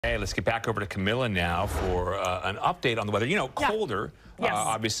Hey, let's get back over to Camilla now for an update on the weather. Colder,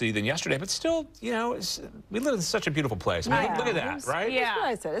 obviously, than yesterday, but still, we live in such a beautiful place. I mean, look at that, right? Yeah.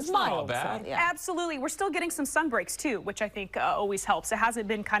 It's not all bad. Absolutely. We're still getting some sun breaks, too, which I think always helps. It hasn't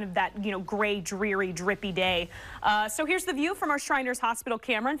been kind of that, gray, dreary, drippy day. So here's the view from our Shriners Hospital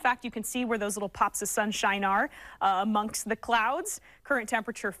camera. In fact, you can see where those little pops of sunshine are amongst the clouds. Current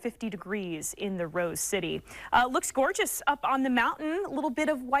temperature 50 degrees in the Rose City. Looks gorgeous up on the mountain. A little bit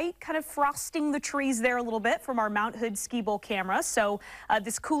of white kind of frosting the trees there a little bit from our Mount Hood Ski Bowl camera. So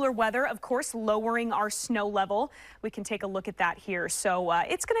this cooler weather, of course, lowering our snow level. We can take a look at that here. So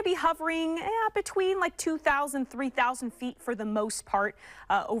it's going to be hovering between like 2,000, 3,000 feet for the most part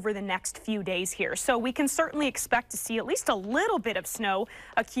over the next few days here. So we can certainly expect to see at least a little bit of snow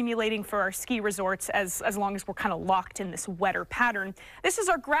accumulating for our ski resorts as long as we're kind of locked in this wetter pattern. This is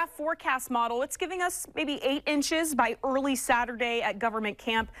our graph forecast model. It's giving us maybe 8 inches by early Saturday at Government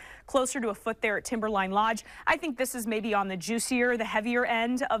Camp, closer to a foot there at Timberline Lodge. I think this is maybe on the juicier, the heavier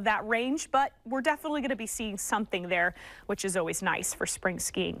end of that range, but we're definitely going to be seeing something there, which is always nice for spring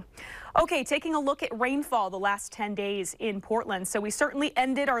skiing. Okay, taking a look at rainfall the last 10 days in Portland. So we certainly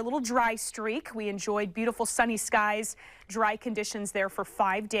ended our little dry streak. We enjoyed beautiful sunny skies, dry conditions there for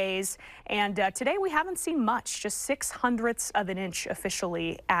 5 days. And today we haven't seen much, just 0.06 of an inch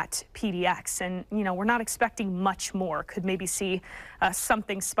officially at PDX. And, we're not expecting much more. Could maybe see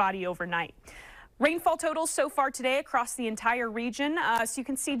something spotty overnight. Rainfall totals so far today across the entire region. So you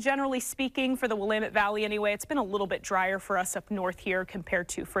can see, generally speaking, for the Willamette Valley anyway, it's been a little bit drier for us up north here compared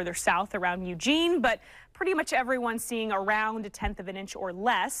to further south around Eugene, but pretty much everyone's seeing around 1/10 of an inch or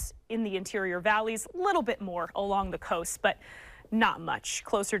less in the interior valleys, a little bit more along the coast, but not much,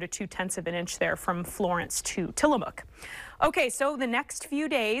 closer to 2/10 of an inch there from Florence to Tillamook. Okay, so the next few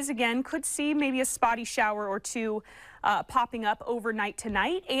days, again, could see maybe a spotty shower or two popping up overnight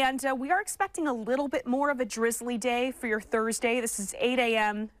tonight. And we are expecting a little bit more of a drizzly day for your Thursday. This is 8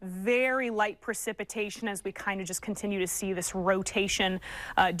 a.m., very light precipitation as we kind of just continue to see this rotation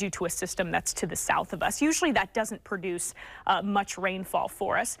due to a system that's to the south of us. Usually that doesn't produce much rainfall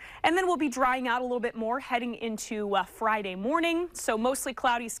for us. And then we'll be drying out a little bit more heading into Friday morning. So mostly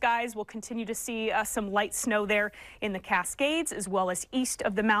cloudy skies. We'll continue to see some light snow there in the Cascades as well as east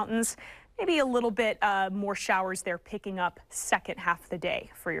of the mountains. Maybe a little bit more showers there picking up second half of the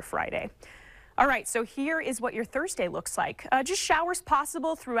day for your Friday. All right, so here is what your Thursday looks like. Just showers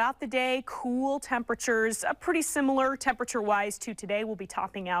possible throughout the day, cool temperatures, pretty similar temperature-wise to today. We'll be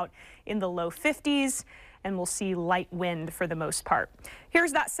topping out in the low 50s. And we'll see light wind for the most part.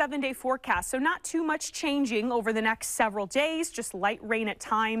 Here's that 7-day forecast. So not too much changing over the next several days, just light rain at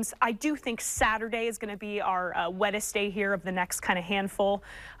times. I do think Saturday is going to be our wettest day here of the next kind of handful.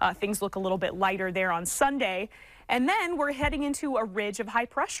 Things look a little bit lighter there on Sunday. And then we're heading into a ridge of high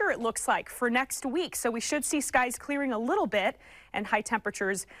pressure, it looks like, for next week. So we should see skies clearing a little bit and high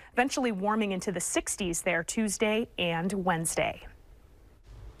temperatures eventually warming into the 60s there Tuesday and Wednesday.